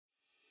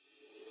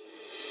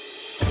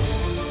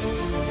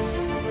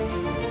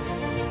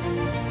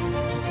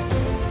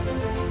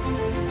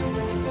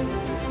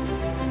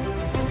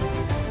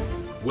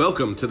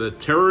Welcome to the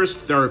Terrorist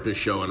Therapist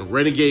Show on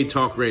Renegade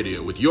Talk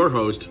Radio with your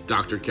host,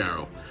 Dr.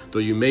 Carol. Though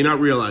you may not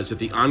realize that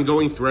the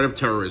ongoing threat of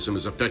terrorism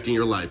is affecting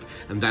your life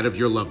and that of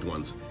your loved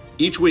ones.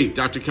 Each week,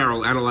 Dr.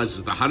 Carol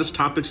analyzes the hottest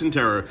topics in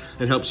terror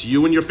and helps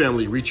you and your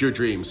family reach your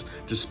dreams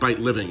despite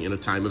living in a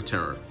time of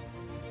terror.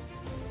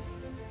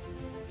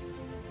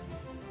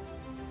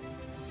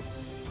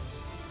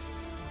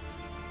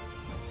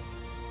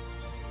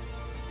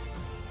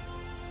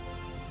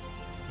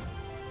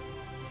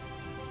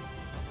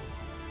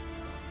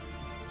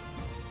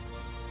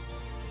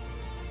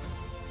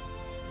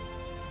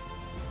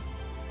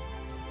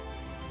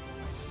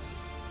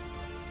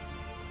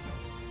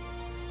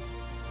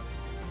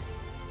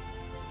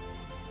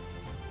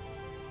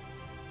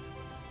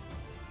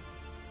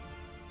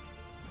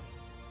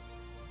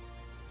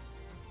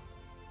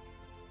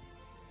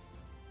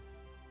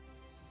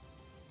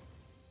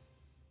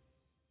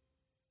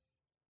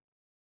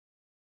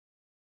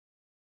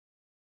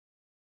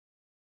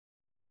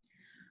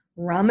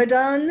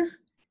 Ramadan,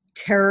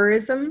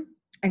 terrorism,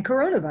 and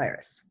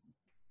coronavirus.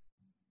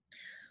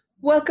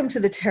 Welcome to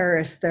the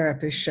Terrorist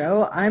Therapist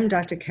Show. I'm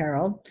Dr.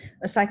 Carol,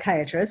 a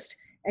psychiatrist,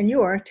 and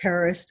your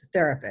terrorist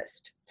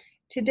therapist.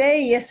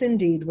 Today, yes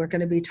indeed, we're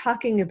going to be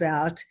talking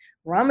about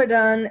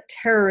Ramadan,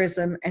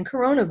 terrorism, and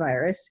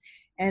coronavirus,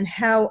 and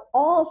how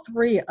all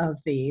three of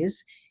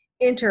these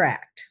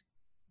interact.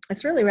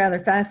 It's really rather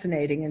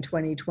fascinating in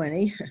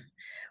 2020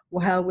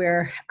 while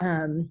we're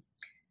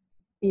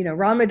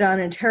Ramadan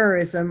and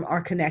terrorism are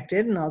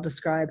connected, and I'll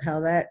describe how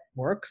that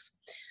works.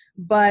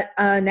 But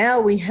now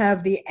we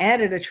have the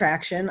added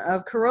attraction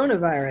of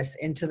coronavirus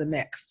into the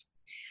mix.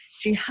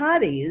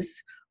 Jihadis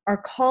are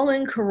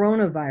calling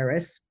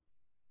coronavirus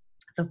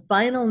the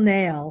final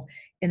nail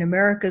in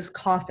America's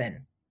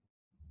coffin.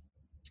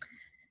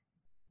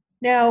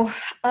 Now,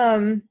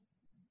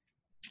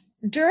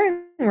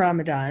 during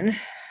Ramadan,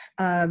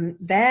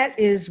 that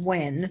is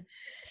when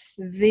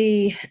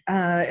the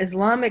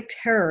Islamic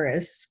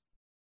terrorists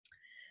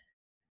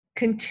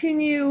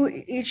continue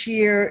each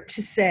year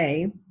to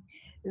say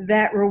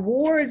that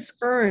rewards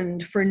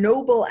earned for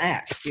noble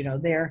acts,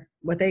 they're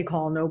what they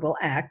call noble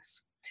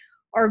acts,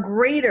 are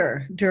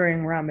greater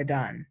during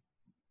Ramadan.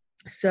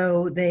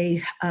 So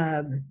their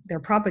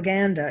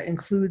propaganda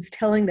includes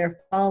telling their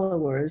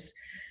followers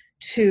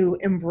to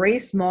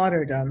embrace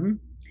martyrdom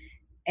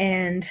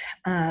and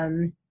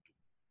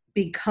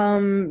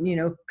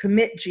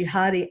commit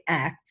jihadi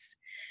acts,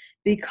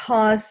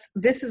 because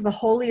this is the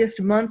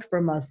holiest month for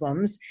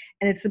Muslims,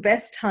 and it's the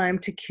best time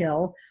to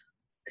kill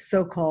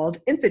so-called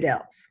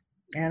infidels.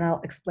 And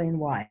I'll explain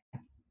why.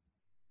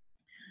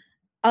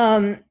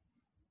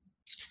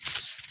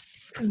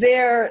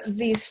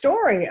 The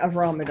story of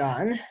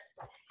Ramadan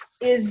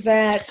is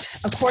that,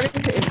 according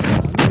to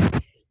Islam,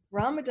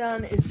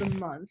 Ramadan is the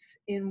month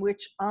in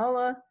which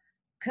Allah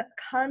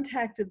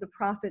contacted the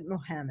Prophet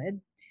Muhammad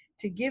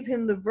to give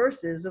him the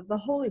verses of the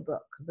Holy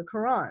Book, the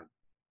Quran.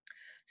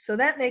 So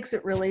that makes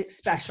it really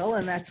special,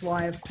 and that's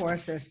why, of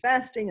course, there's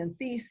fasting and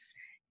feasts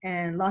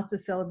and lots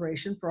of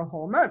celebration for a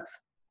whole month.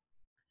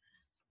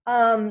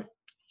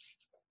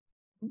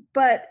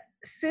 But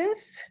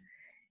since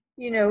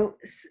it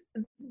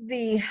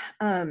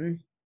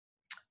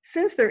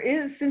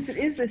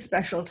is this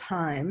special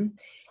time,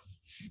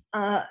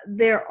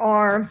 there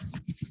are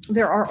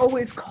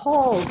always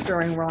calls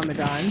during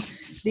Ramadan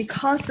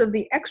because of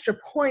the extra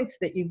points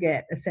that you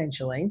get,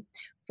 essentially,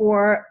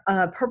 for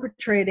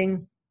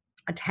perpetrating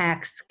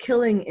attacks,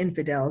 killing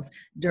infidels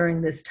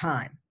during this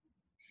time.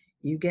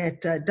 You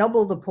get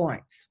double the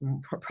points,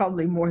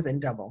 probably more than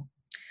double.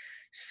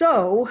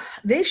 So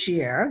this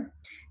year,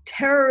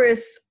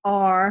 terrorists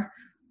are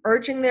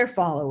urging their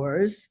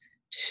followers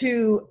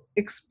to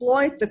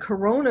exploit the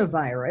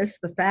coronavirus,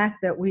 the fact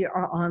that we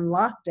are on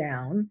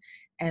lockdown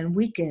and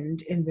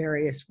weakened in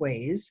various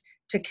ways,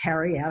 to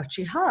carry out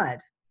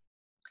jihad.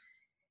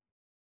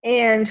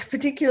 And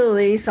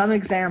particularly some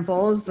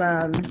examples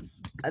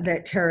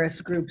that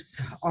terrorist groups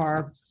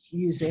are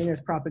using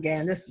as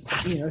propagandists,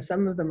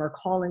 some of them are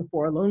calling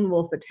for lone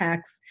wolf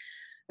attacks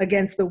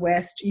against the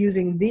West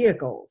using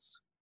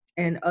vehicles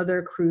and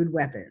other crude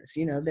weapons.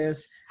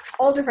 There's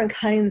all different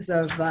kinds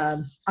of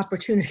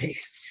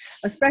opportunities,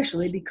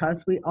 especially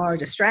because we are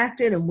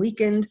distracted and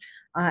weakened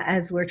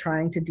as we're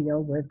trying to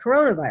deal with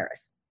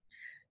coronavirus.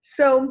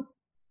 So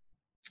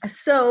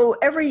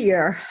every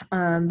year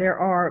there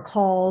are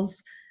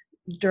calls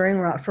during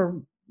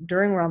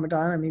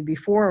Ramadan,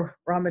 before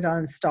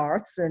Ramadan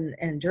starts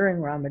and during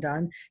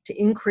Ramadan, to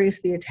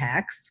increase the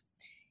attacks.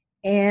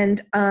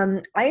 And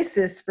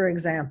ISIS, for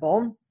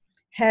example,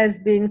 has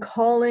been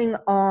calling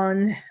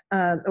on,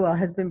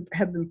 have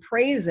been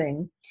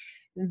praising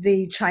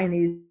the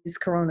Chinese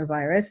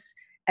coronavirus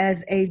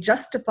as a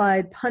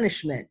justified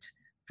punishment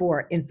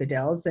for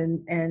infidels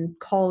and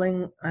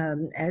calling,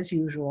 as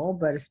usual,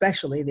 but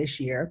especially this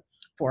year,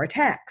 for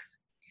attacks.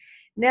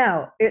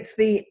 Now, it's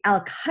the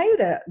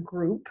Al-Qaeda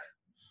group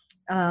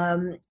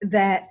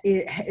that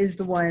is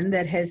the one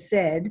that has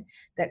said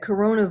that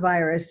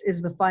coronavirus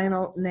is the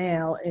final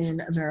nail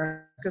in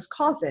America's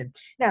coffin.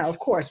 Now, of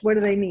course, what do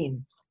they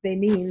mean? they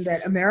mean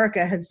that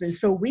America has been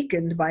so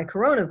weakened by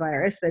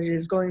coronavirus that it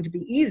is going to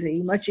be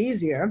easy, much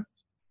easier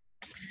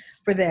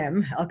for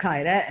them,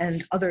 Al-Qaeda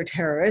and other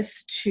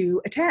terrorists,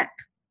 to attack,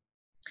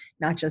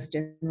 not just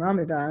in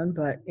Ramadan,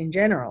 but in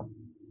general.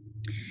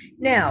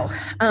 Now,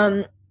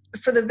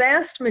 for the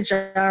vast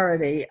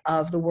majority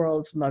of the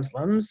world's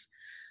Muslims,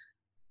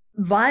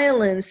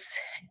 violence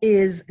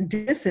is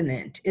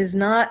dissonant, is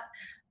not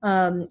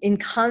in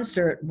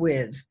concert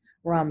with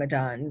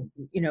Ramadan.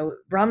 You know,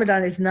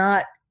 Ramadan is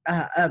not,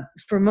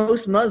 for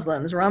most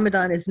Muslims,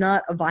 Ramadan is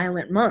not a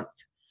violent month.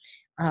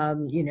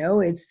 You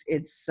know, there's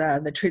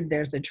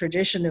the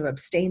tradition of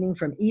abstaining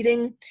from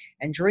eating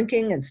and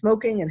drinking and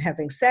smoking and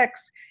having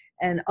sex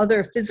and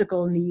other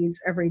physical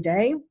needs every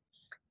day.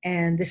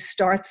 And this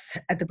starts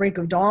at the break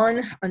of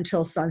dawn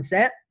until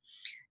sunset,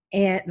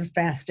 and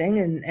fasting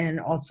and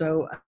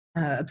also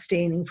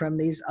abstaining from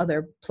these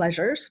other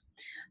pleasures.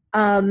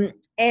 And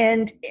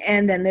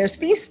then there's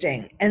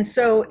feasting. And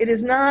so it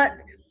is not,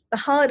 the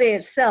holiday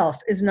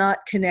itself is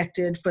not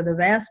connected for the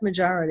vast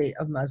majority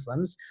of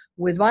Muslims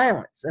with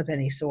violence of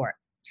any sort.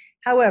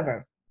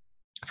 However,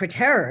 for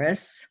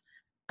terrorists,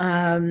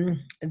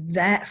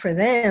 that for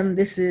them,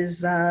 this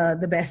is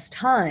the best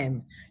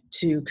time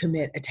to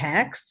commit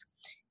attacks.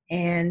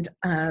 And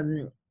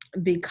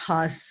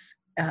because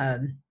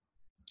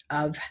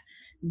of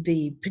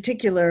the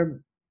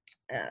particular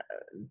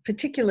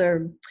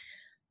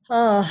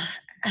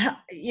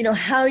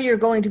how you're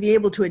going to be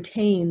able to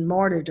attain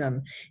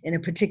martyrdom in a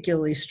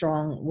particularly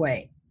strong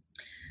way.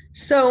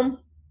 So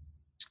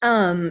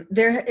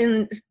there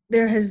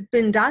has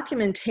been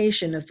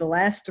documentation of the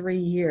last 3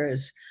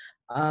 years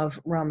of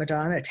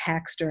Ramadan,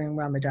 attacks during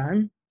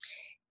Ramadan.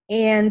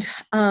 And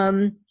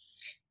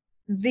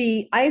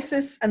the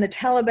ISIS and the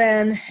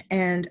Taliban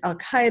and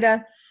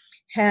Al-Qaeda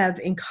have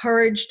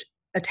encouraged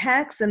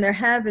attacks, and there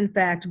have in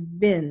fact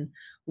been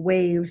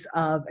waves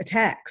of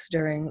attacks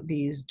during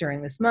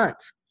this month.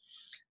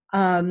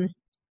 And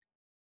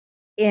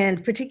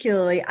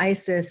particularly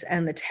ISIS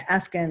and the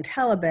Afghan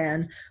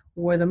Taliban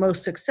were the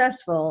most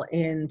successful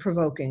in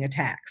provoking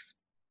attacks.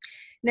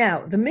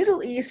 Now, the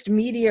Middle East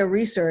Media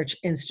Research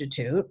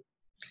Institute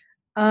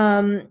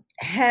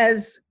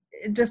has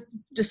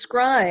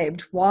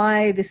described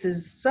why this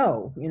is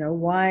so, you know,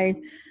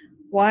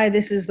 why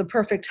this is the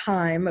perfect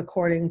time,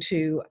 according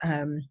to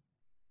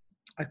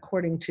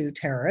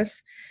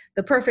terrorists,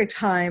 the perfect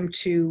time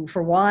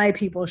for why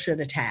people should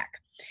attack.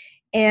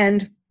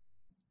 And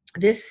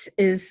this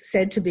is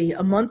said to be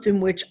a month in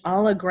which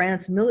Allah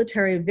grants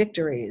military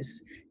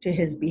victories to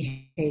his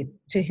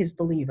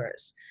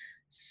believers.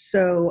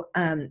 So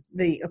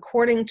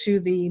according to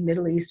the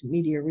Middle East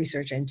Media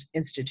Research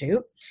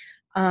Institute,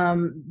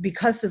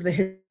 because of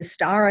the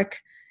historic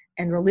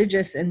and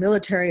religious and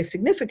military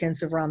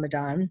significance of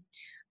Ramadan,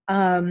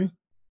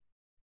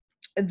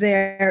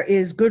 there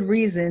is good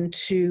reason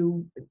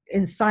to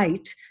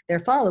incite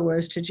their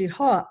followers to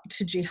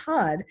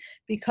jihad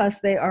because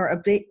they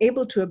are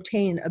able to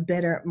obtain a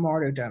better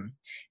martyrdom.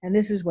 And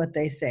this is what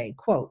they say,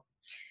 quote,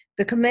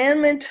 "The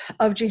commandment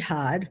of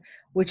jihad,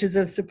 which is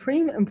of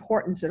supreme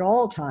importance at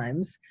all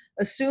times,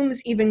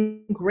 assumes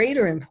even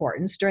greater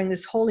importance during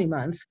this holy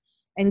month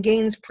and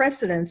gains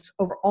precedence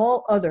over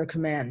all other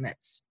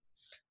commandments.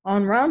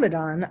 On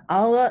Ramadan,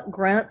 Allah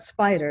grants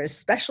fighters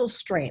special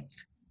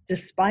strength,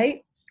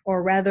 despite,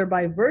 or rather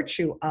by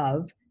virtue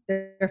of,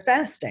 their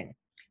fasting.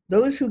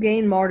 Those who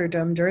gain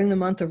martyrdom during the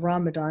month of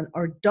Ramadan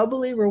are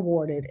doubly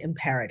rewarded in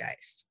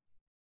paradise."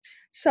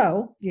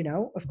 So, you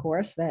know, of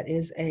course, that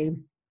is a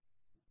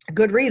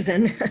good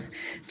reason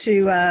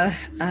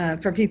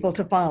for people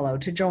to follow,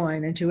 to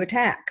join, and to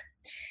attack.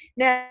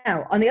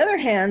 Now, on the other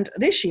hand,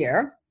 this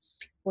year,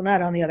 well,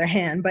 not on the other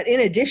hand, but in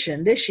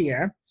addition, this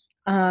year,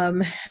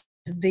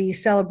 the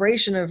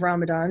celebration of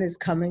Ramadan is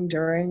coming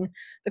during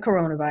the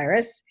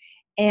coronavirus.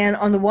 And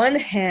on the one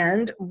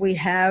hand, we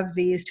have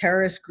these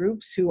terrorist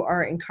groups who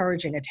are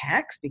encouraging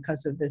attacks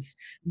because of this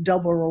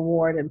double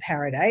reward in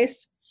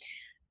paradise.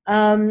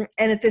 And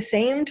at the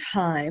same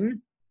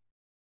time,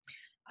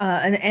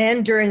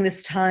 and during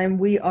this time,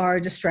 we are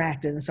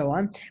distracted and so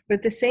on. But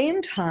at the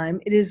same time,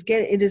 it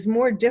is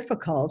more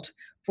difficult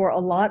for a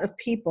lot of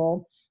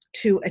people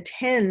to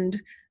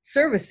attend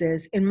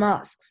services in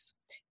mosques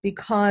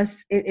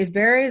because it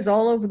varies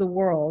all over the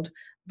world.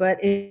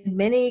 But in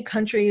many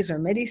countries or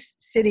many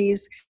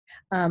cities,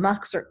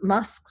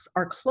 mosques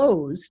are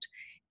closed,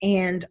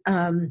 and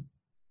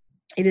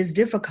it is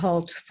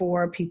difficult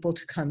for people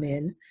to come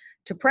in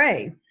to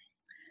pray.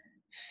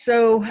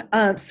 So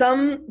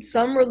some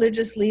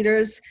religious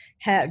leaders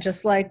have,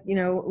 just like, you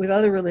know, with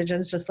other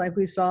religions, just like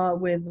we saw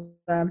with,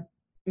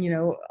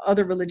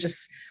 other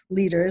religious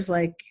leaders,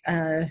 like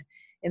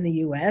in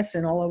the US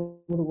and all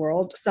over the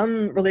world,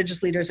 some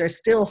religious leaders are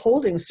still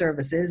holding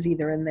services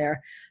either in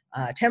their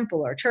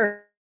temple or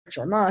church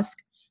or mosque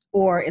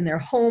or in their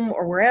home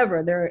or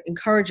wherever. They're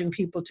encouraging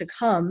people to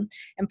come,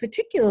 and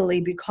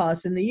particularly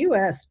because in the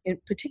US,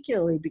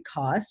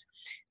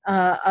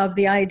 of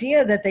the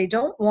idea that they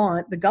don't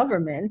want the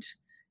government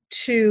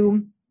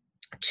to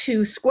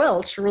to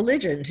squelch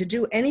religion, to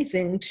do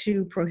anything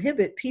to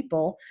prohibit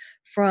people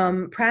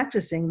from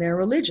practicing their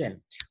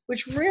religion,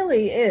 which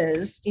really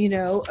is,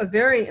 a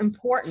very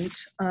important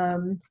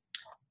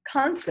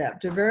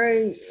concept, a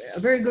very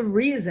good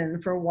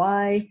reason for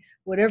why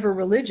whatever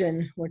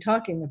religion we're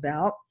talking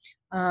about,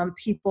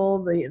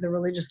 people, the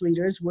religious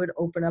leaders would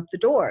open up the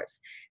doors.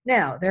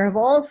 Now, there have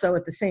also,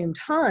 at the same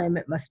time,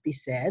 it must be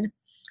said,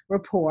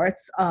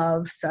 reports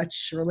of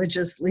such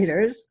religious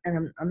leaders,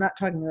 and I'm not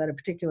talking about a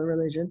particular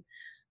religion,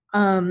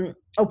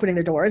 opening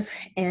the doors,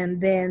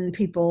 and then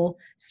people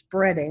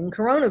spreading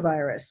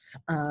coronavirus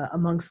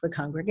amongst the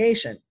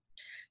congregation.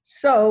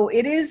 So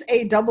it is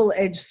a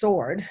double-edged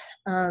sword.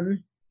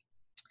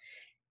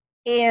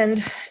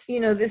 And,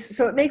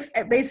 so it makes,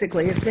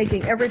 basically, it's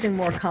making everything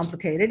more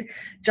complicated,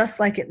 just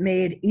like it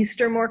made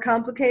Easter more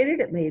complicated,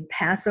 it made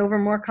Passover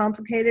more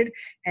complicated,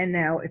 and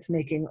now it's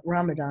making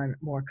Ramadan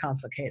more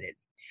complicated.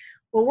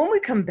 Well, when we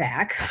come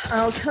back,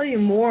 I'll tell you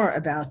more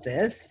about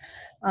this,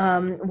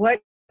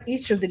 what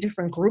each of the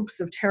different groups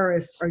of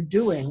terrorists are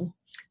doing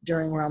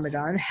during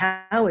Ramadan,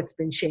 how it's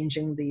been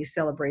changing the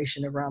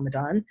celebration of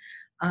Ramadan,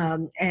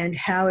 and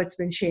how it's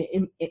been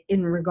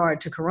in regard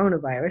to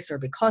coronavirus or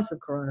because of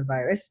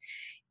coronavirus,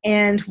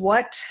 and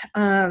what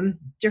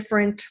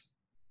different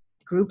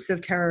groups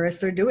of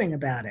terrorists are doing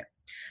about it.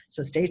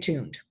 So stay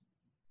tuned.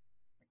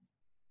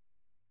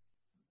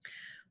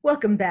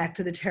 Welcome back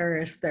to the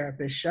Terrorist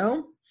Therapist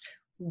Show,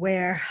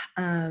 where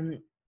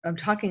I'm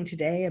talking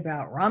today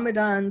about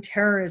Ramadan,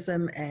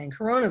 terrorism, and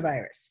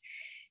coronavirus.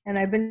 And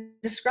I've been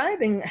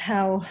describing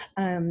how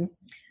the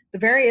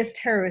various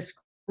terrorist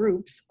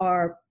groups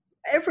are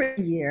every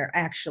year,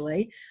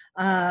 actually,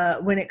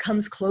 when it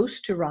comes close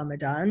to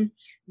Ramadan,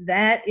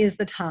 that is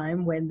the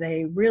time when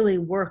they really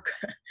work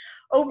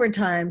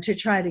overtime to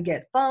try to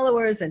get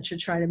followers and to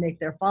try to make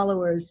their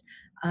followers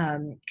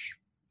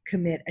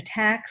commit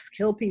attacks,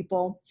 kill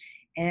people.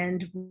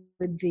 And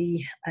with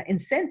the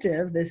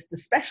incentive, the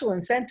special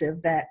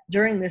incentive that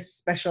during this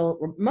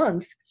special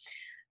month,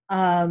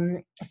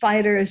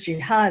 fighters,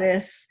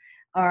 jihadists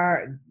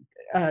are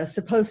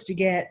supposed to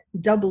get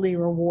doubly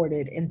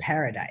rewarded in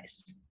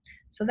paradise.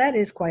 So that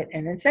is quite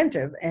an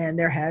incentive, and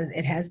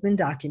it has been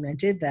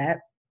documented that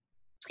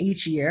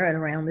each year at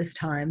around this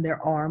time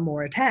there are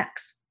more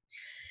attacks.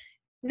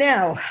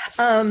 Now,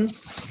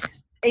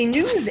 a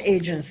news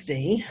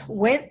agency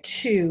went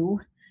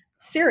to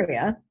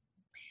Syria,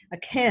 a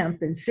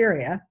camp in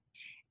Syria,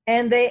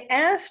 and they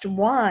asked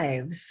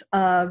wives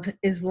of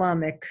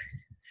Islamic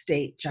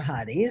State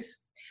jihadis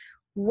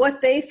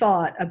what they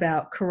thought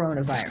about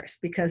coronavirus,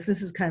 because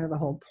this is kind of the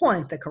whole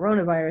point. The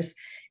coronavirus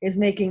is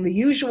making the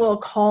usual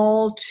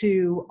call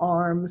to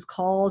arms,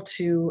 call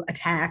to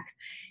attack,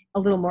 a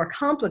little more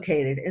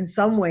complicated, in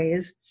some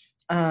ways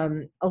a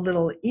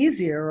little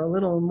easier, a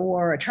little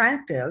more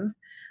attractive,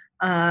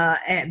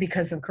 and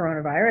because of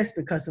coronavirus,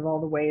 because of all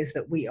the ways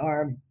that we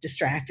are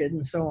distracted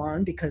and so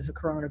on because of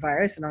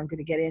coronavirus, and I'm going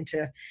to get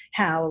into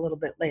how a little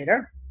bit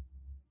later.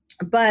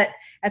 But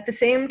at the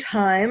same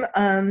time,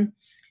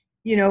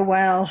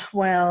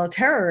 while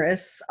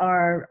terrorists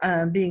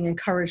are being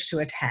encouraged to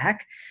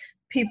attack,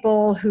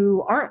 people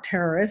who aren't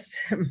terrorists,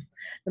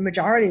 the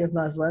majority of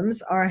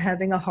Muslims, are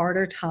having a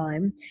harder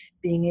time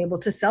being able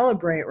to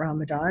celebrate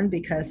Ramadan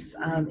because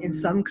in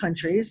some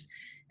countries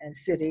and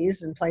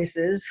cities and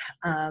places,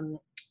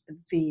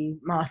 the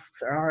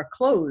mosques are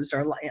closed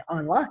or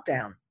on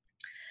lockdown.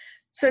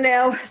 So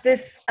now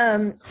this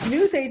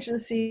news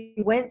agency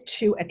went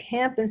to a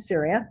camp in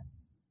Syria,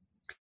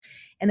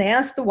 and they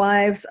asked the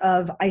wives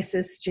of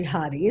ISIS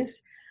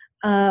jihadis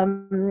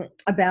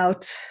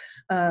about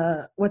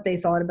what they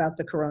thought about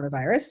the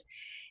coronavirus.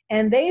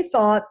 And they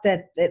thought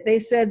they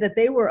said that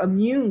they were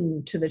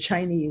immune to the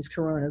Chinese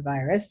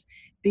coronavirus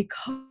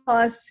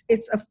because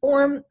it's a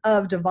form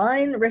of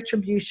divine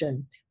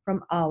retribution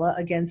from Allah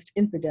against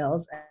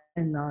infidels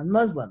and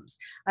non-Muslims.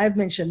 I've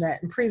mentioned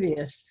that in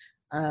previous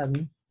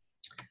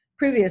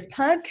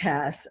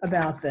podcasts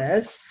about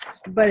this,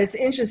 but it's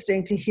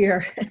interesting to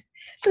hear,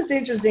 just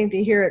interesting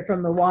to hear it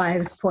from the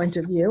wives' point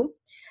of view.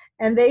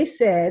 And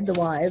the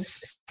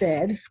wives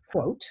said,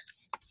 quote,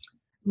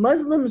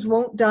 "Muslims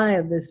won't die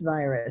of this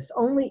virus,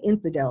 only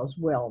infidels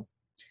will.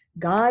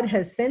 God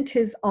has sent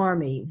his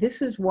army.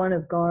 This is one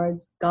of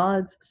God's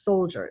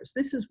soldiers.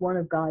 This is one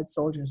of God's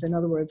soldiers." In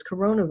other words,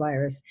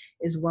 coronavirus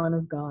is one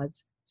of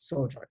God's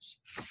soldiers.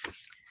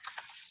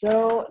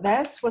 So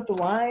that's what the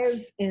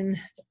wives in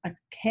a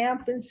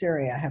camp in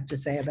Syria have to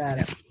say about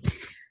it.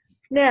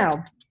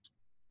 Now,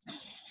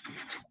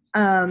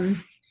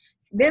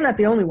 they're not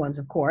the only ones,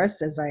 of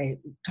course, as I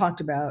talked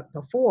about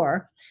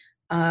before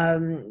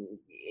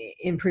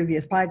in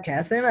previous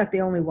podcasts. They're not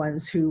the only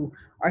ones who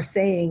are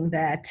saying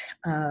that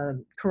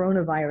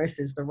coronavirus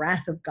is the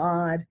wrath of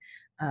God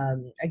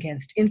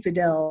against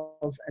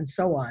infidels and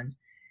so on.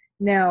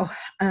 Now,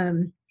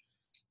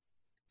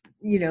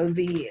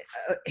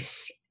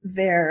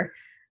 they're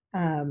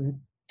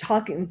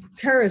talking,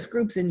 terrorist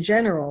groups in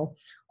general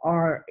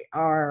are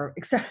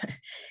except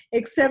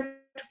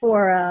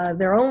for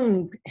their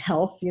own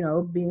health,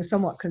 being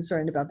somewhat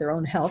concerned about their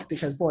own health,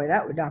 because boy,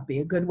 that would not be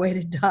a good way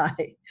to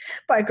die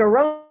by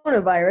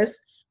coronavirus.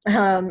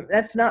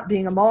 That's not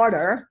being a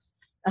martyr.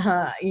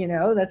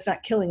 That's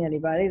not killing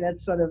anybody.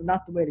 That's sort of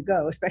not the way to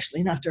go,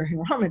 especially not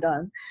during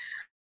Ramadan.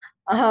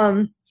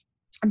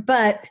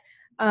 But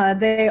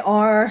they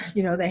are,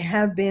 they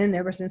have been,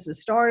 ever since it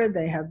started,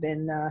 they have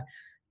been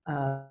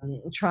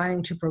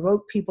trying to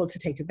provoke people to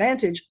take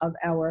advantage of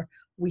our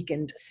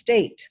weakened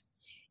state.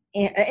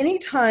 And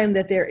anytime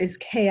that there is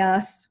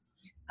chaos,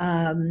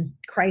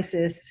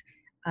 crisis,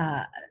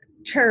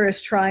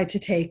 terrorists try to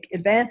take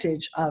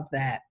advantage of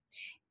that.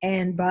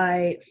 And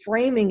by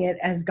framing it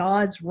as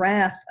God's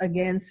wrath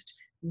against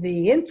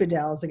the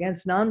infidels,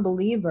 against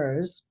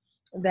non-believers,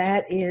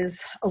 that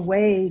is a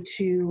way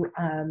to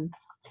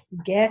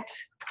get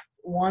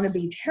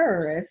wannabe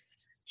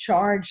terrorists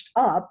charged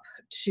up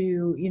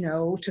to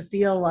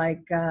feel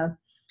like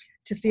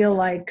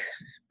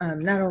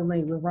not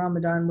only with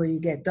Ramadan, where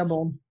you get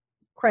double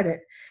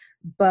credit,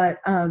 but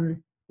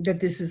that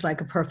this is like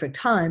a perfect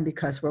time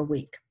because we're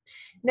weak.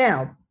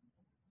 Now,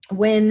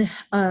 when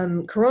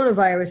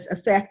coronavirus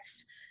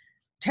affects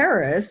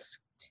terrorists,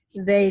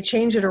 they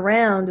change it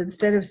around.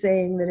 Instead of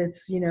saying that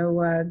it's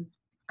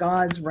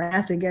God's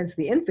wrath against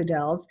the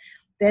infidels,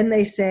 then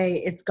they say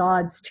it's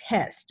God's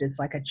test. It's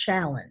like a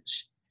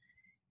challenge.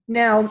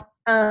 Now,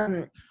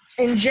 in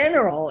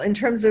general, in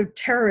terms of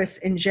terrorists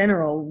in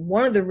general,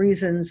 one of the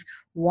reasons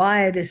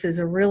why this is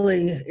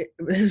really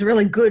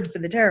good for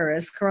the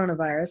terrorists,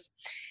 coronavirus,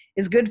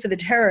 is good for the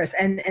terrorists,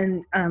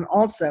 and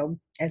also,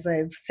 as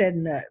I've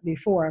said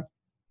before,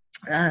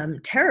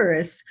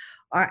 terrorists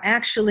are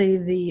actually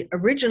the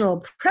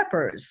original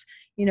preppers.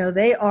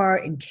 They are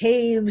in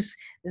caves.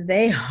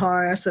 They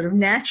are sort of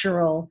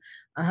naturally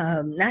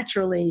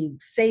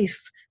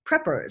safe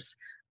preppers.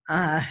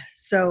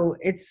 So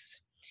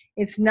it's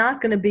not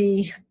going to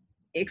be,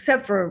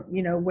 except for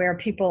where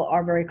people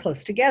are very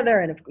close together,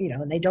 and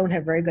and they don't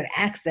have very good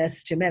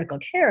access to medical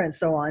care and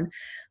so on.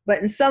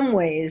 But in some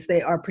ways,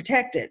 they are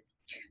protected.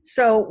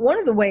 So one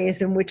of the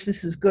ways in which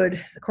this is good,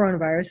 the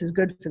coronavirus is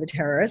good for the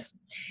terrorists,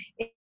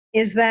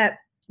 is that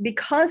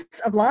because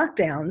of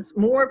lockdowns,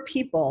 more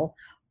people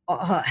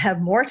have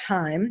more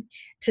time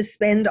to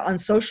spend on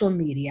social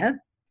media.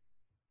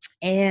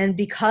 And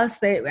because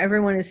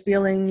everyone is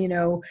feeling,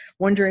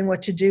 wondering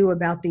what to do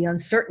about the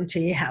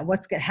uncertainty, how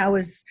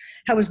is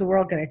the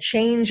world going to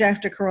change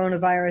after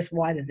coronavirus?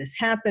 Why did this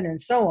happen?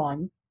 And so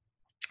on.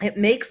 It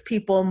makes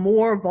people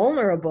more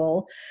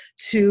vulnerable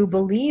to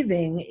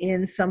believing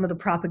in some of the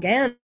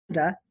propaganda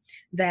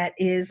that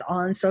is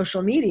on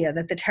social media,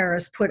 that the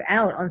terrorists put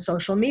out on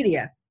social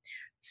media.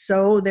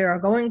 So there are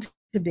going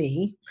to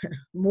be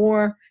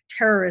more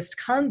terrorist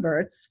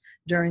converts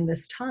during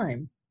this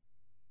time.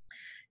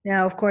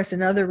 Now, of course,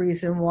 another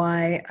reason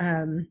why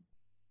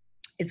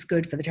it's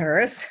good for the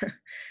terrorists,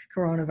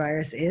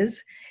 coronavirus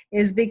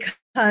is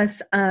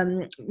because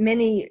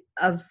many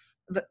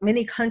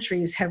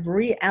countries have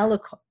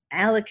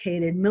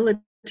reallocated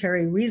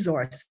military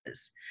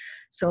resources.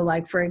 So,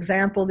 like, for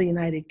example, the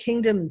United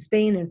Kingdom and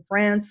Spain and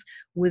France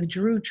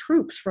withdrew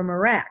troops from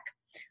Iraq,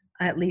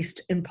 at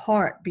least in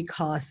part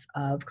because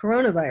of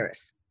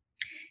coronavirus.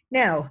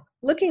 Now,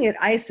 looking at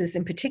ISIS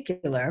in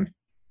particular,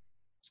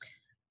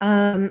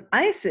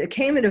 ISIS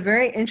came at a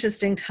very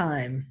interesting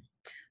time,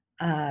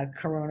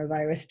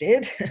 coronavirus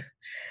did,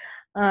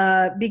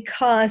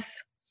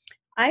 because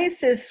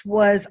ISIS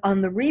was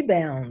on the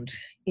rebound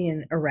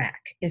in Iraq.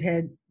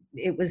 It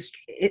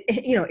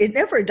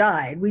never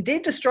died. We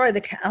did destroy the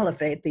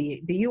caliphate.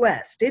 The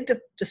U.S. did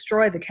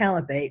destroy the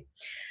caliphate,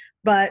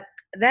 but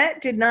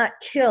that did not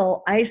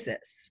kill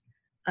ISIS.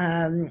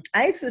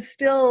 ISIS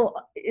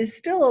is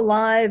still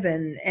alive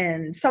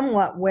and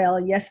somewhat well.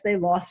 Yes, they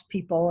lost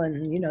people,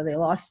 and they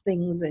lost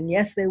things, and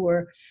yes, they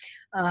were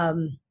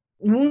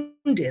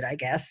wounded, I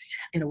guess,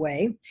 in a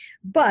way.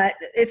 But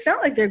it's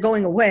not like they're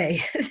going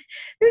away.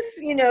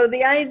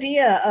 The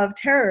idea of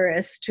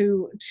terrorists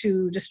to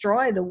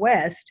destroy the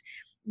West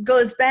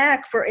goes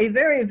back for a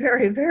very,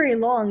 very, very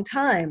long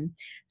time.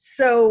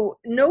 So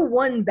no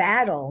one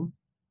battle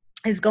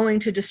is going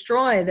to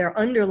destroy their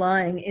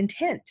underlying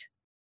intent.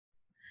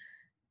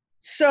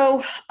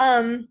 So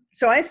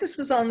ISIS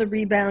was on the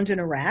rebound in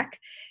Iraq,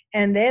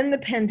 and then the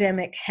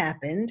pandemic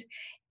happened,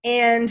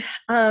 and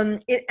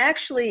it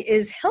actually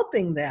is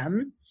helping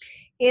them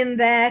in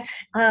that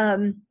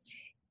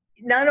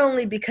not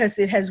only because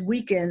it has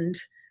weakened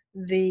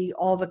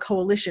all the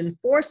coalition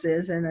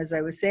forces, and as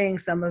I was saying,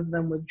 some of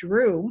them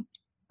withdrew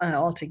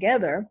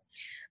altogether,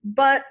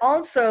 but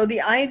also the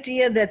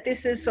idea that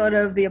this is sort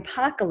of the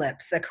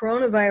apocalypse, that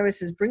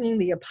coronavirus is bringing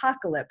the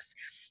apocalypse.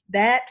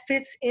 That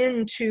fits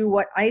into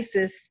what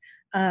ISIS,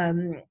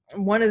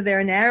 one of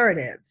their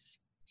narratives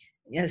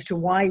as to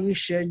why you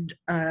should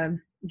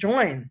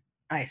join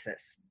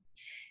ISIS.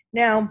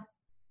 Now,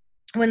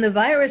 when the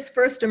virus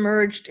first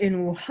emerged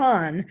in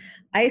Wuhan,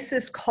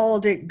 ISIS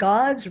called it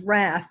God's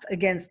wrath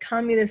against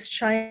communist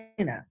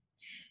China.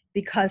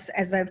 because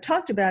as I've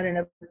talked about in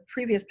a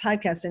previous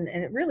podcast, and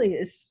it really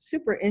is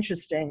super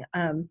interesting,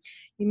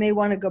 you may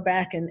want to go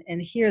back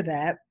and hear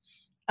that.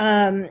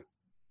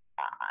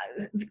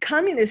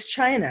 Communist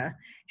China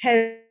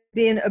has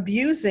been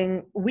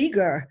abusing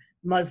Uyghur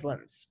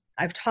Muslims.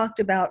 I've talked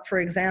about, for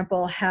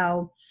example,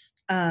 how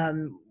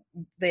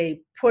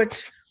they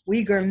put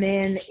Uyghur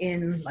men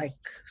in like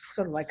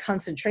sort of like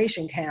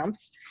concentration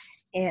camps,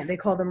 and they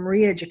call them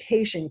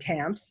re-education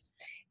camps,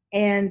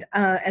 and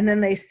then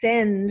they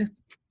send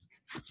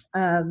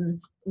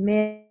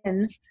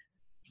men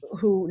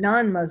who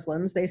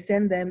non-Muslims, they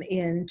send them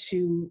in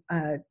to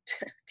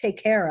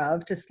take care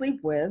of, to sleep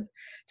with,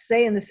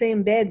 stay in the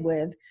same bed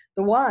with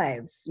the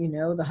wives. You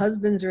know, the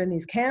husbands are in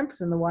these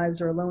camps and the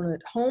wives are alone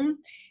at home.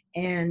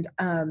 And,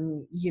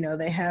 you know,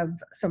 they have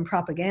some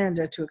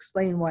propaganda to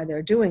explain why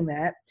they're doing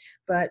that.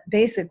 But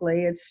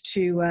basically it's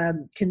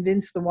to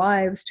convince the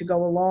wives to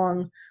go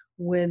along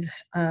with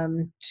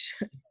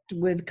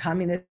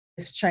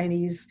communist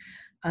Chinese,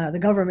 the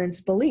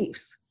government's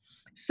beliefs.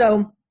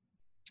 So,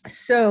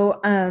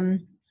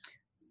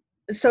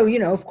 you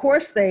know, of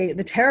course,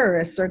 the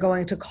terrorists are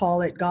going to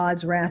call it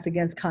God's wrath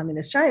against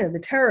communist China. The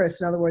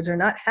terrorists, in other words, are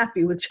not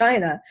happy with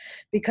China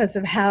because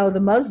of how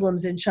the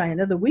Muslims in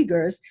China, the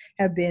Uyghurs,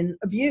 have been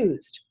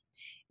abused.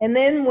 And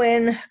then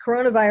when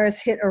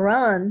coronavirus hit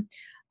Iran,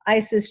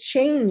 ISIS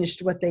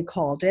changed what they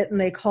called it, and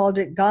they called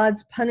it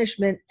God's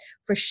punishment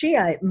for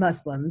Shiite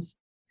Muslims,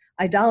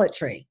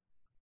 idolatry.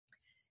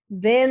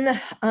 Then,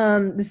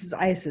 this is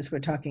ISIS we're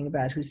talking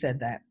about who said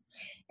that.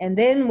 And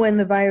then when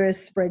the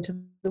virus spread to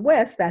the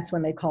West, that's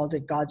when they called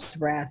it God's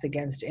wrath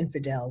against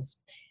infidels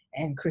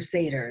and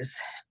crusaders.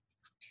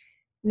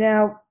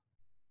 Now,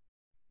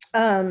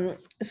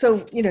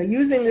 so, you know,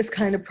 using this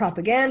kind of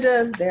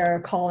propaganda, they're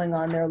calling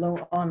on their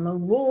lone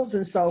wolves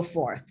and so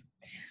forth.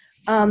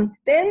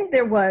 Then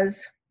there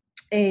was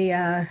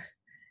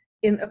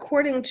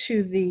according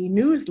to the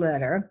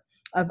newsletter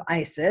of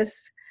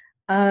ISIS,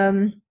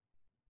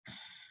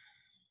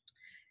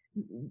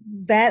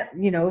 that,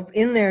 you know,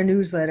 in their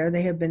newsletter,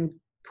 they have been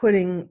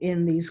putting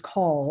in these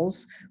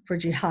calls for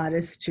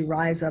jihadists to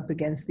rise up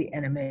against the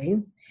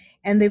enemy.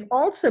 And they've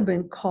also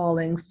been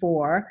calling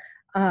for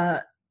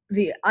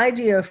the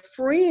idea of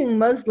freeing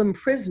Muslim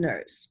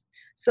prisoners.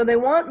 So they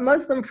want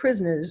Muslim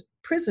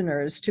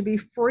prisoners to be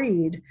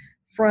freed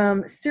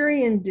from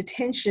Syrian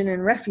detention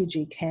and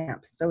refugee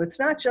camps. So it's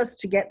not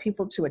just to get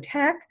people to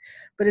attack,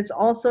 but it's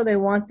also they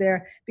want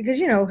because,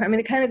 you know, I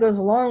mean, it kind of goes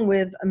along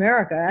with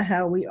America,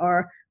 how we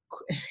are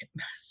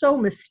so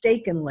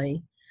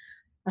mistakenly,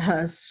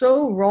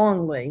 so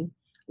wrongly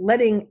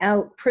letting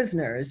out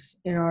prisoners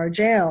in our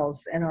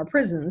jails and our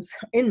prisons,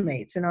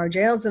 inmates in our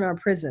jails and our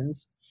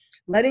prisons,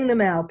 letting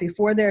them out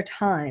before their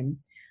time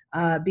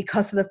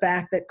because of the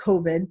fact that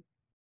COVID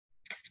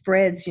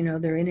spreads, you know,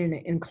 they're in an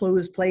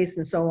enclosed place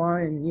and so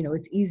on, and, you know,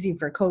 it's easy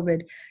for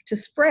COVID to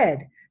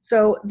spread.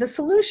 So the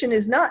solution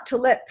is not to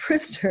let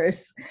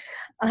prisoners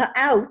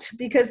out,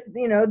 because,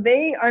 you know,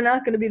 they are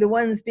not going to be the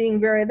ones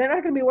they're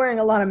not going to be wearing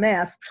a lot of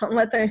masks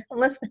unless they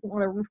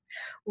want to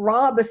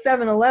rob a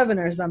 7-Eleven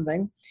or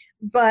something.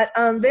 But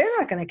they're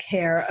not going to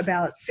care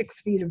about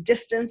 6 feet of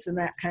distance and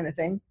that kind of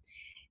thing.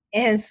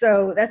 And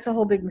so that's a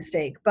whole big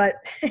mistake. But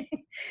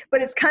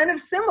but it's kind of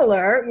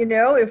similar, you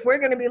know, if we're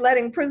going to be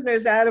letting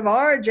prisoners out of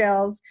our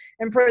jails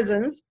and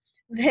prisons,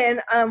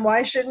 then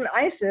why shouldn't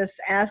ISIS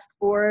ask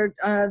for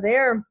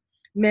their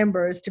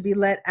members to be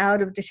let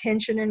out of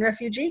detention and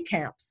refugee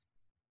camps?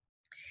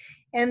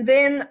 And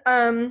then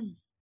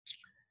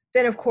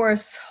of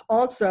course,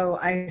 also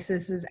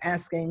ISIS is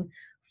asking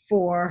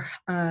for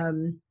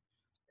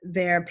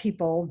their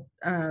people,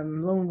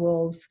 lone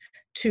wolves,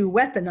 to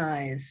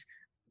weaponize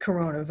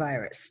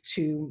coronavirus,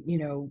 to, you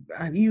know,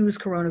 use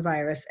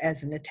coronavirus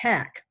as an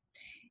attack.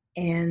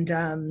 And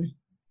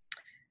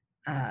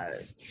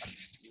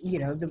you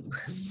know,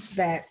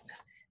 that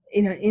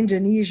in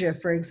Indonesia,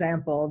 for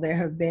example, there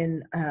have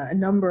been a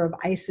number of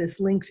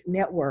ISIS-linked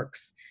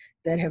networks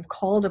that have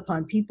called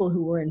upon people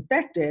who were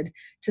infected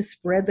to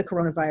spread the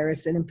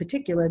coronavirus. And in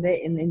particular,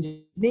 in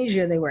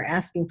Indonesia, they were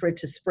asking for it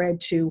to spread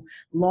to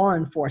law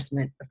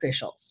enforcement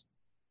officials.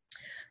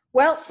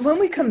 Well, when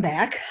we come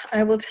back,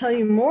 I will tell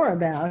you more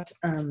about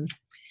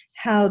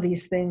how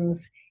these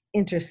things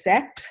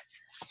intersect,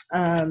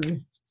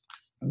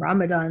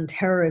 Ramadan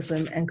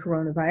terrorism and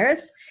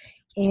coronavirus,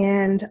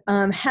 and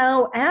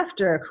how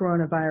after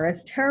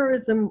coronavirus,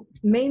 terrorism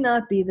may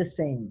not be the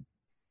same.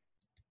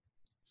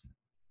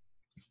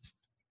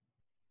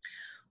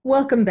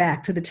 Welcome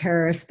back to the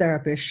Terrorist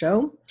Therapist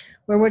Show,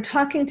 where we're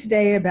talking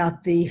today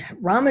about the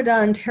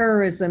Ramadan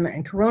terrorism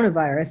and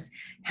coronavirus,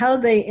 how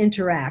they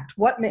interact.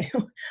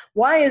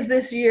 Why is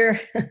this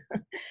year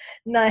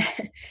not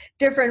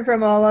different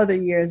from all other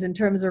years in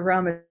terms of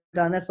Ramadan?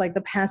 That's like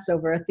the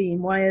Passover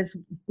theme. Why is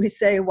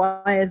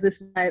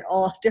this night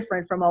all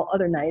different from all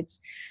other nights?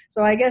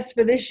 So I guess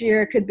for this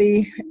year it could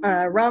be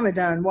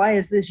Ramadan. Why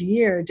is this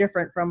year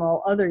different from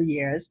all other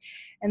years?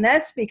 And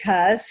that's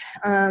because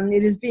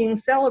it is being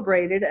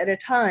celebrated at a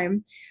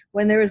time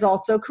when there is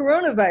also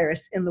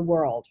coronavirus in the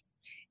world.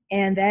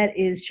 And that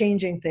is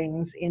changing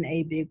things in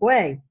a big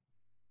way.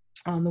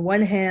 On the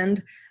one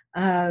hand,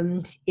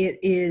 it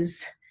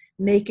is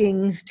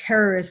making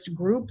terrorist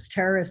groups,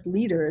 terrorist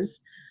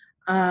leaders,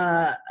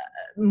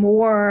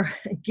 more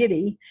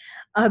giddy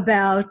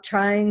about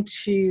trying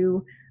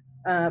to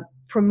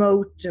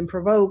promote and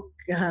provoke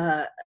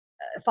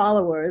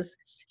followers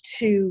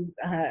to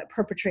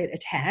perpetrate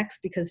attacks,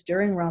 because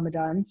during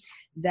Ramadan,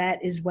 that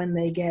is when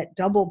they get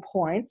double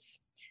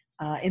points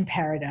in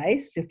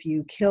paradise. If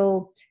you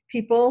kill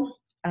people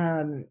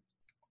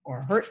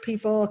or hurt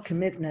people,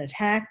 commit an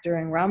attack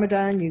during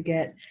Ramadan, you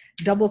get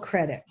double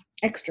credit,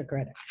 extra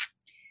credit.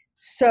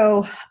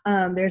 So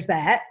there's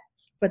that,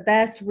 but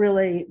that's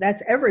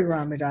every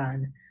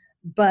Ramadan.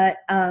 But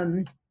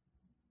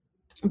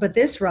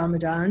this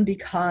Ramadan,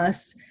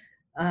 because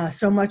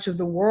so much of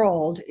the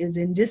world is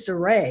in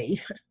disarray,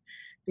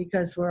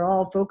 because we're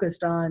all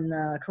focused on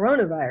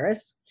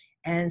coronavirus,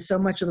 and so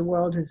much of the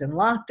world is in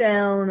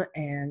lockdown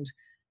and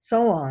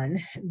so on,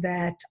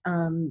 that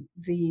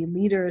the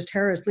leaders,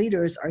 terrorist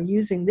leaders, are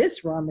using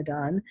this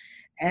Ramadan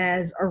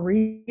as a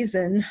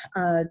reason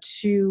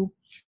to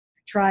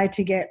try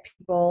to get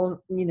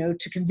people,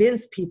 to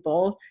convince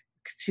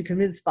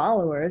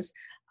followers,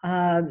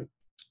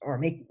 or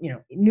make,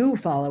 new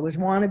followers,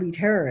 wannabe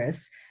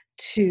terrorists,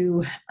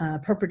 to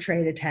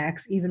perpetrate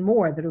attacks even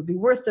more, that it would be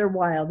worth their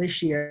while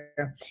this year,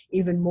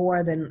 even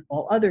more than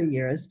all other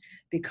years,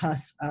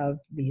 because of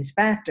these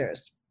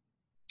factors.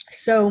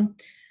 So,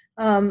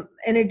 in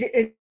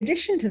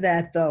addition to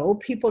that, though,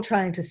 people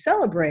trying to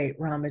celebrate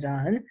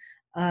Ramadan,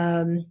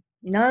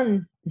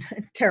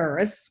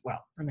 non-terrorists,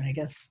 I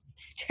guess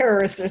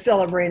terrorists are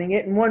celebrating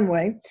it in one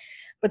way,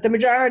 but the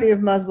majority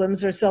of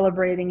Muslims are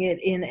celebrating it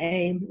in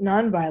a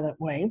nonviolent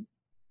way,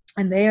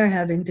 and they are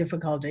having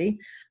difficulty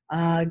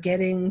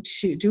getting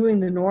to doing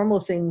the normal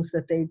things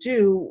that they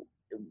do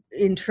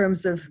in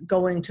terms of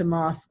going to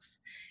mosques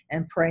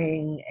and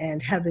praying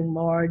and having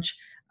large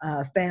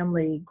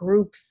family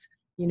groups,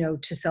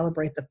 to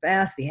celebrate the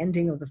fast, the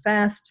ending of the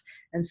fast,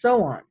 and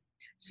so on.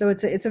 So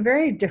it's a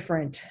very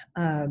different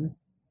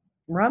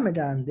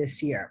Ramadan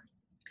this year.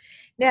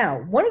 Now,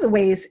 one of the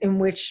ways in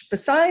which,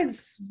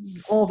 besides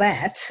all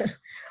that,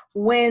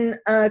 when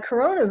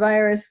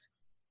coronavirus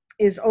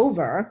is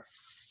over,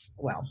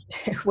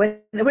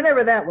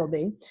 whenever that will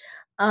be,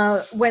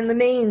 when the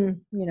main,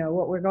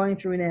 what we're going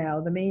through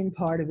now, the main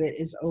part of it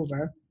is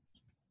over,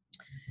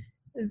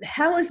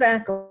 how is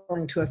that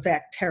going to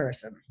affect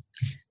terrorism?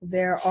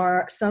 There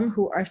are some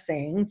who are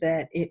saying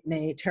that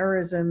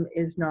terrorism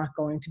is not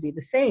going to be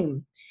the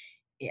same.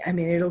 I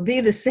mean, it'll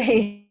be the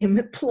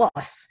same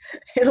plus.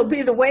 It'll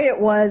be the way it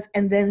was,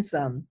 and then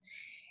some.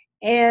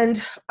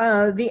 And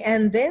the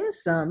and then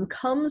some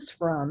comes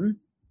from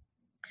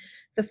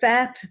the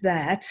fact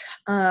that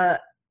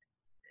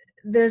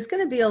there's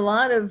going to be a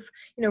lot of,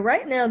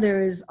 right now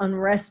there is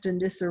unrest and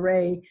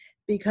disarray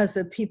because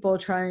of people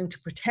trying to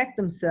protect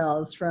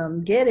themselves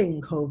from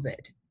getting COVID.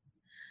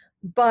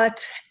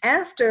 But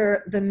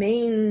after the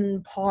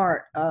main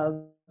part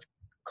of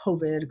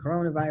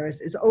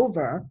coronavirus is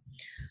over,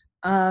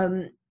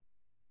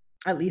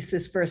 at least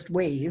this first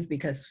wave,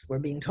 because we're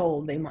being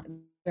told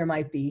there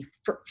might be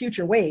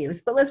future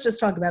waves, but let's just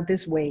talk about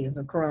this wave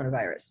of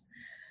coronavirus.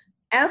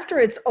 After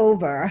it's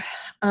over,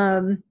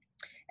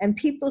 and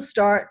people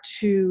start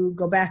to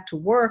go back to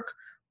work,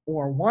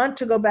 or want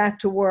to go back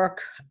to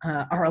work,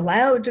 are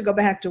allowed to go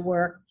back to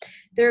work,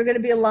 there are going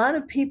to be a lot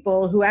of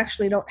people who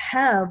actually don't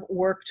have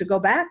work to go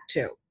back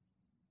to,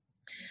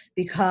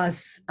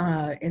 because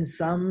in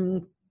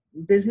some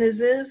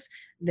businesses,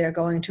 they're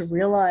going to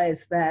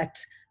realize that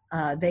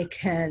they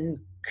can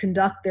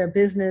conduct their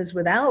business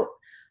without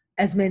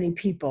as many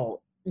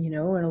people, and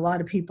a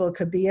lot of people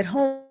could be at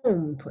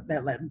home,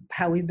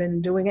 how we've been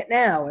doing it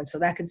now, and so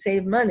that could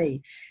save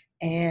money.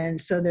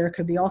 And so there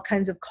could be all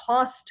kinds of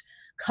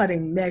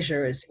cost-cutting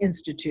measures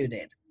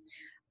instituted.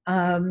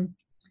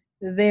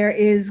 There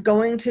is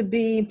going to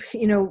be,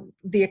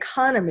 the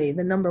economy,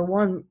 the number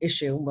one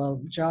issue. Well,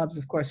 jobs,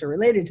 of course, are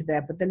related to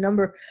that, but the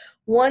number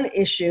one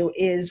issue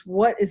is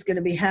what is going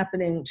to be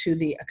happening to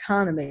the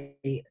economy.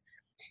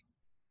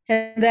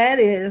 And that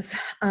is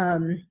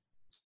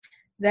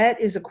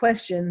a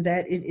question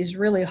that it is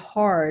really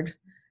hard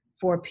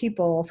for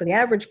the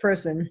average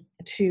person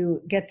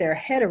to get their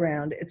head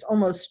around. It's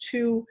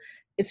too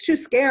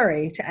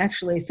scary to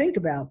actually think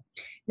about.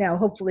 Now,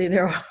 hopefully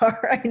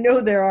I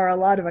know there are a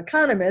lot of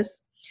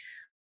economists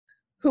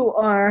who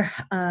are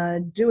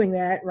doing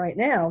that right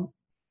now,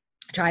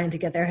 trying to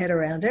get their head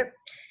around it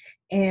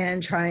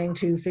and trying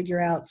to figure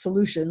out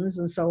solutions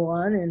and so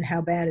on, and how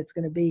bad it's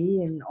going to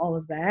be and all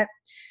of that.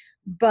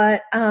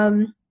 But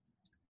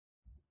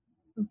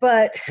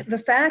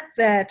the fact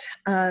that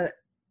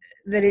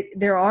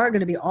there are going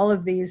to be all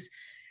of these,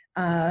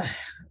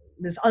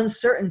 this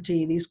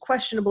uncertainty, these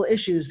questionable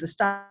issues, the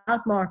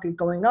stock market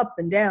going up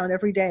and down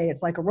every day,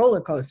 it's like a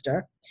roller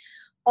coaster.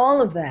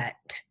 All of that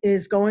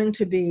is going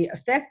to be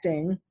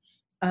affecting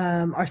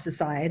our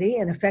society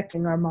and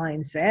affecting our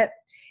mindset.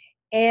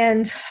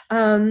 And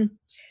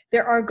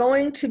there are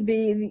going to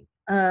be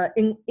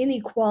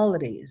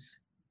inequalities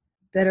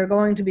that are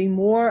going to be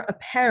more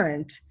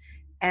apparent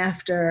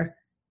after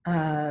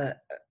the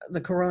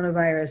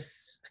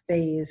coronavirus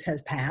phase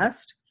has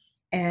passed,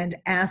 and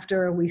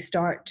after we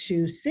start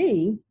to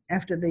see,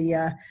 after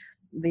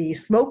the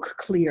smoke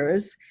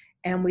clears,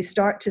 and we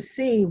start to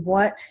see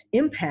what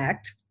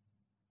impact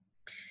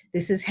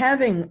this is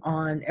having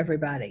on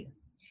everybody.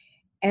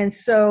 And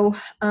so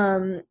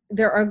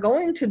there are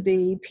going to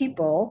be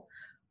people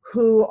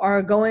who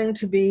are going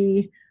to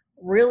be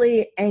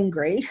really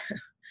angry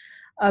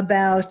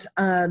about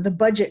the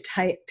budget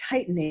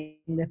tightening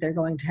that they're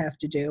going to have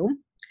to do.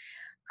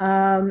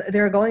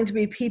 There are going to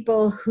be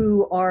people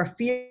who are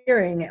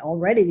fearing,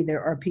 already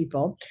there are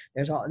people,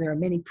 there are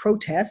many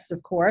protests,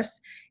 of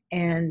course,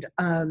 and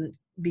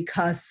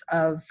because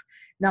of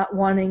not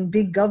wanting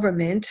big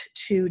government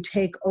to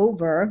take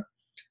over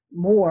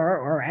more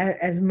or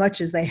as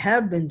much as they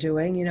have been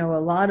doing. You know, a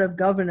lot of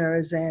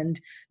governors and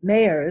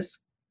mayors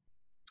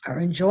are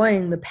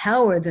enjoying the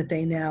power that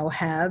they now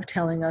have,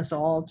 telling us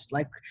all,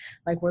 like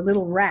we're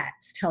little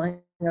rats,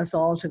 telling us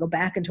all to go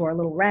back into our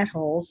little rat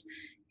holes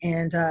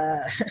and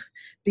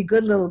be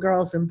good little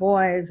girls and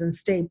boys and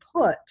stay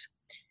put.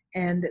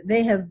 And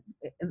they have,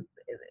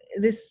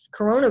 this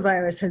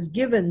coronavirus has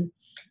given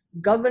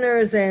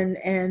governors and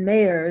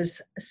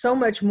mayors so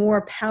much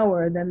more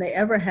power than they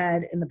ever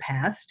had in the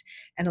past.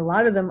 And a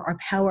lot of them are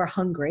power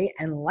hungry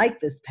and like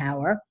this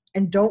power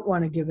and don't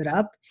want to give it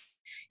up.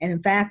 And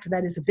in fact,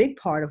 that is a big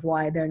part of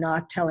why they're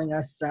not telling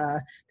us,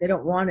 they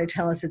don't want to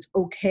tell us it's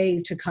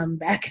okay to come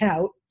back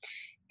out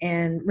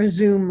and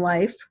resume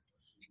life.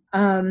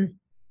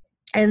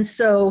 And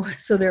so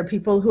there are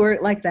people who are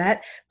like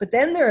that. But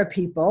then there are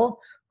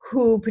people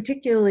who,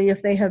 particularly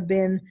if they have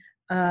been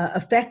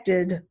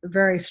affected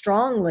very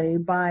strongly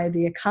by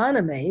the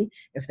economy,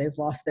 if they've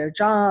lost their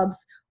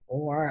jobs,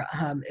 or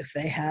if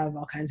they have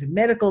all kinds of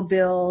medical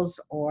bills,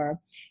 or,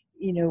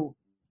 you know,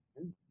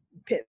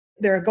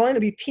 there are going to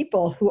be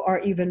people who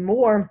are even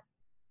more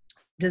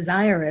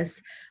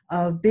desirous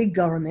of big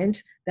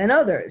government than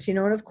others, you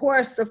know, and of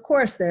course,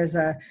 there's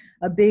a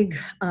big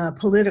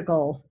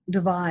political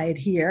divide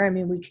here. I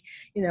mean,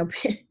 you know,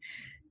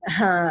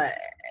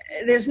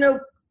 there's no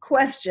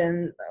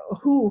question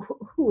who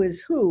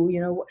is who, you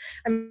know.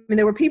 I mean,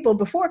 there were people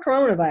before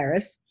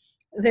coronavirus,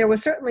 there were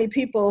certainly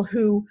people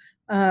who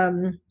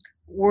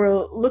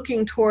were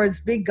looking towards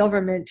big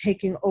government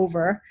taking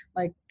over,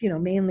 like, you know,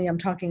 mainly I'm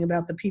talking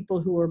about the people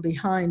who were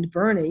behind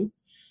Bernie.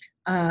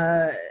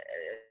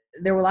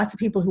 There were lots of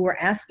people who were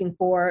asking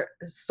for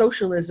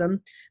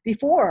socialism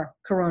before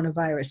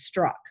coronavirus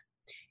struck.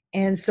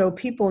 And so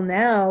people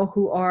now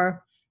who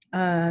are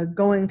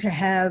going to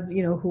have,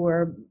 you know, who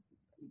are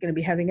going to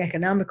be having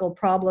economical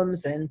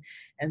problems and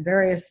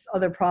various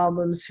other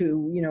problems,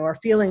 who, you know, are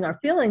feeling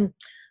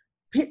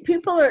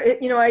people are,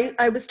 you know,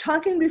 I was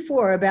talking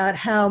before about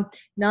how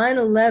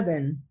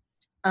 9/11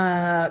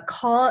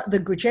 caught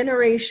the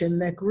generation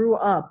that grew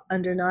up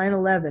under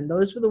 9/11.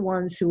 Those were the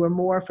ones who were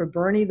more for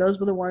Bernie. Those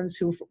were the ones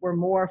who were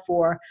more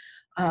for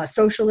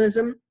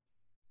socialism.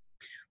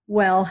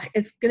 Well,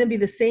 it's going to be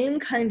the same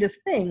kind of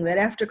thing, that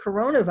after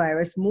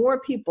coronavirus,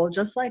 more people,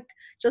 just like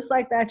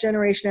that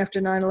generation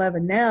after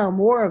 9/11, now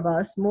more of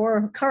us,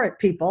 more current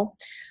people,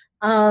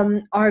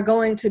 are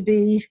going to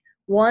be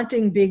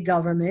wanting big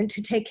government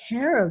to take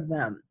care of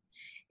them.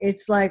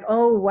 It's like,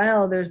 oh,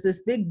 wow, there's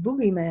this big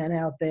boogeyman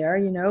out there,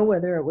 you know,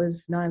 whether it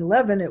was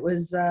 9/11, it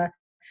was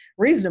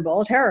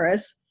reasonable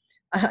terrorists.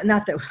 I'm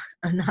not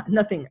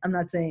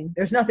saying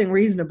there's nothing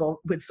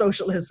reasonable with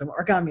socialism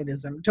or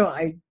communism.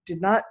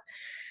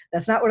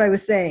 That's not what I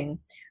was saying.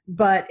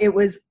 But it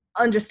was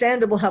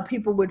understandable how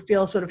people would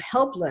feel sort of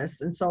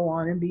helpless and so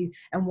on,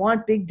 and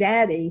want Big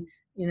Daddy,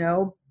 you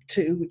know,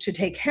 to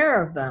take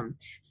care of them.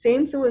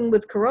 Same thing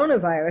with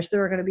coronavirus.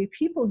 There are going to be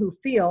people who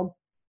feel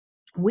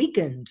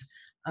weakened,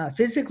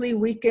 physically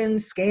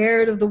weakened,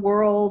 scared of the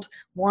world,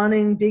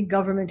 wanting big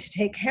government to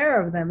take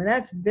care of them. And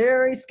that's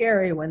very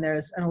scary when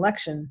there's an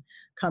election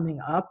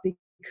coming up,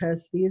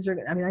 because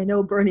I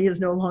know Bernie is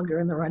no longer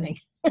in the running.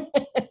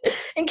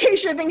 In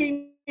case you're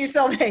thinking to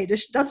yourself, hey,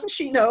 doesn't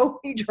she know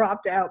he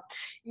dropped out?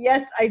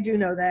 Yes, I do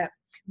know that.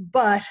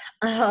 But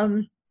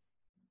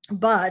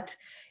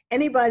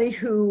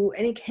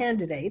any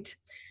candidate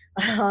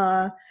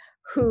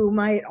who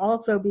might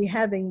also be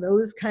having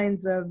those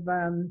kinds of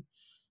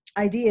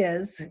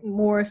ideas,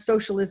 more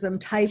socialism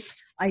type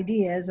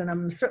ideas, and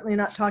I'm certainly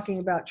not talking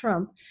about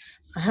Trump,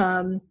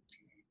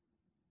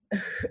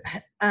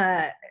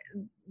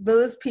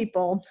 those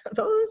people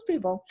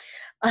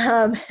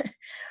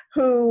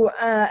who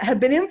have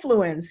been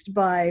influenced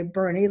by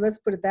Bernie, let's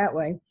put it that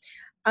way,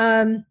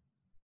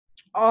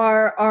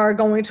 are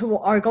going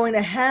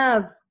to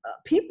have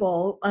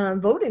people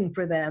voting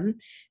for them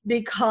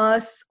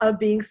because of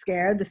being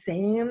scared. The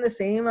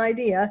same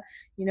idea,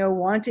 you know,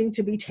 wanting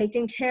to be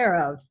taken care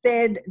of,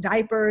 fed,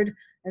 diapered,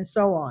 and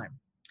so on.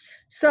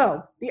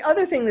 So the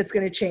other thing that's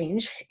going to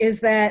change is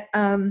that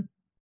after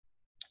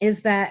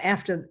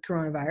the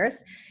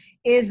coronavirus,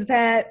 is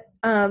that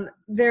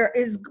there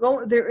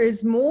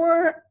is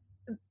more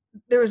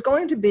there's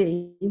going to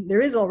be,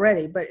 there is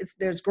already, but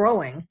there's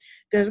growing.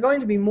 There's going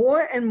to be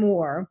more and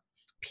more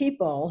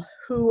people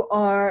who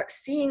are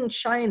seeing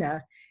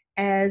China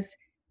as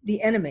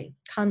the enemy,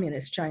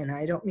 communist China.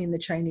 I don't mean the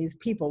Chinese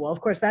people. Well,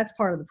 of course, that's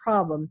part of the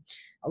problem.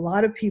 A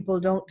lot of people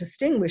don't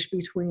distinguish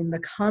between the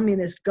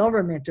communist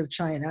government of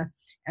China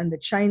and the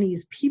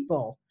Chinese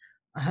people,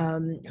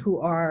 who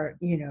are,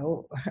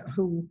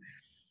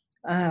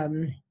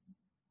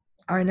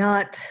 are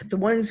not the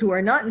ones who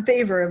are not in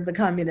favor of the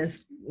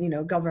communist,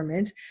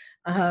 government.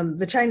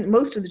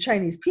 Most of the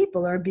Chinese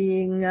people are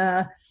being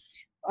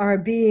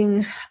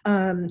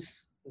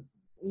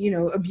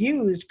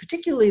abused,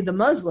 particularly the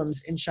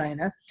Muslims in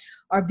China,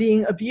 are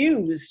being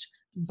abused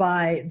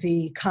by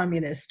the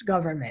communist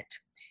government.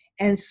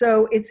 And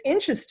so it's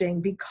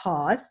interesting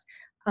because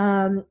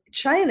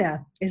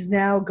China is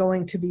now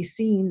going to be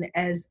seen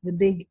as the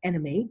big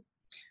enemy,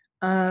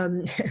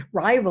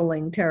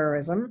 rivaling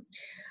terrorism,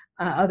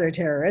 other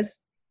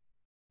terrorists,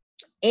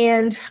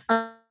 and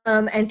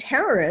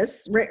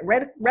terrorists,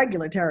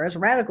 regular terrorists,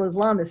 radical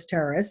Islamist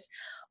terrorists,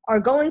 are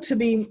going to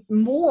be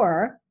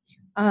more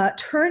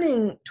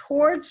turning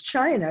towards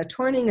China,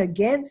 turning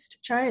against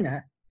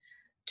China,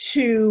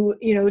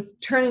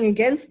 turning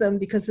against them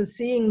because of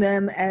seeing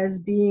them as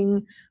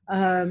being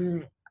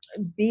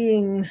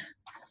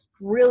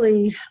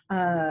really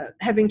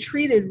having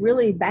treated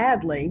really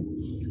badly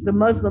the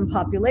Muslim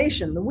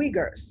population, the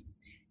Uyghurs.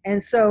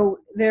 And so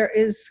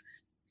there's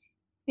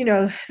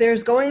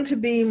going to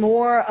be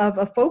more of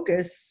a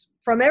focus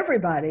from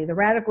everybody, the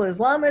radical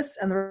Islamists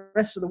and the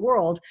rest of the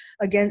world,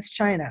 against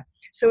China.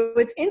 So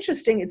it's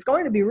interesting. It's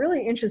going to be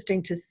really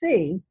interesting to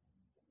see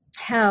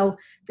how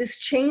this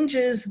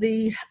changes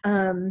the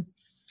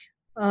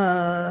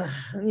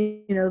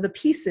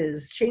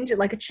pieces, change it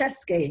like a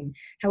chess game,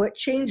 how it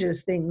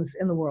changes things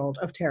in the world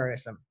of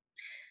terrorism.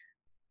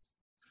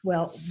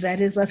 Well, that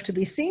is left to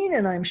be seen,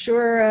 and I'm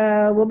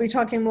sure we'll be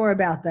talking more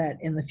about that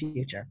in the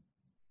future.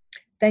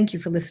 Thank you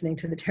for listening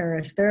to the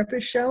Terrorist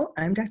Therapist Show.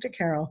 I'm Dr.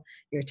 Carol,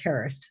 your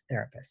terrorist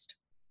therapist.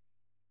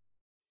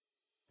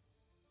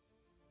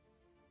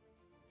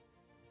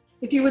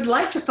 If you would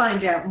like to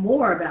find out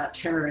more about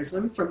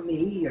terrorism from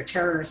me, your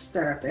terrorist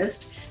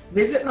therapist,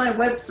 visit my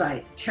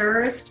website,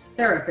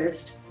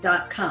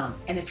 terroristtherapist.com.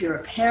 And if you're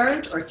a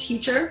parent or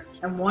teacher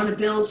and want to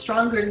build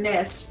stronger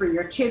nests for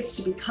your kids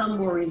to become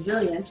more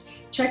resilient,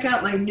 check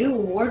out my new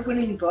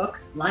award-winning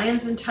book,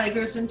 Lions and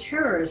Tigers and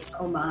Terrorists,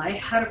 Oh My,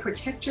 How to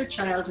Protect Your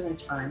Child in a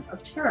Time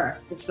of Terror.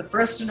 It's the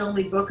first and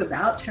only book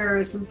about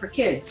terrorism for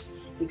kids.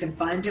 You can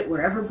find it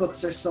wherever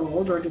books are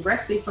sold or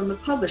directly from the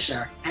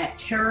publisher at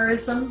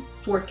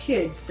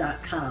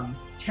terrorismforkids.com.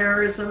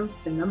 Terrorism,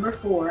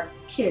 4,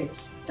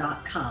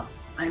 kids.com.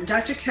 I'm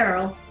Dr.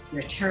 Carol,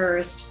 your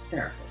terrorist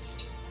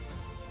therapist.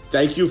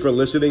 Thank you for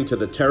listening to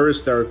the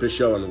Terrorist Therapist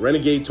Show on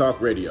Renegade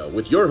Talk Radio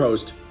with your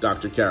host,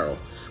 Dr. Carol.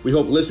 We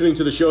hope listening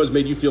to the show has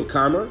made you feel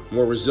calmer,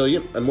 more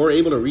resilient, and more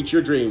able to reach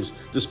your dreams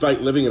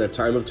despite living in a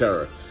time of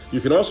terror. You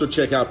can also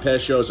check out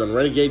past shows on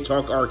Renegade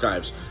Talk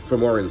Archives for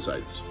more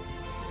insights.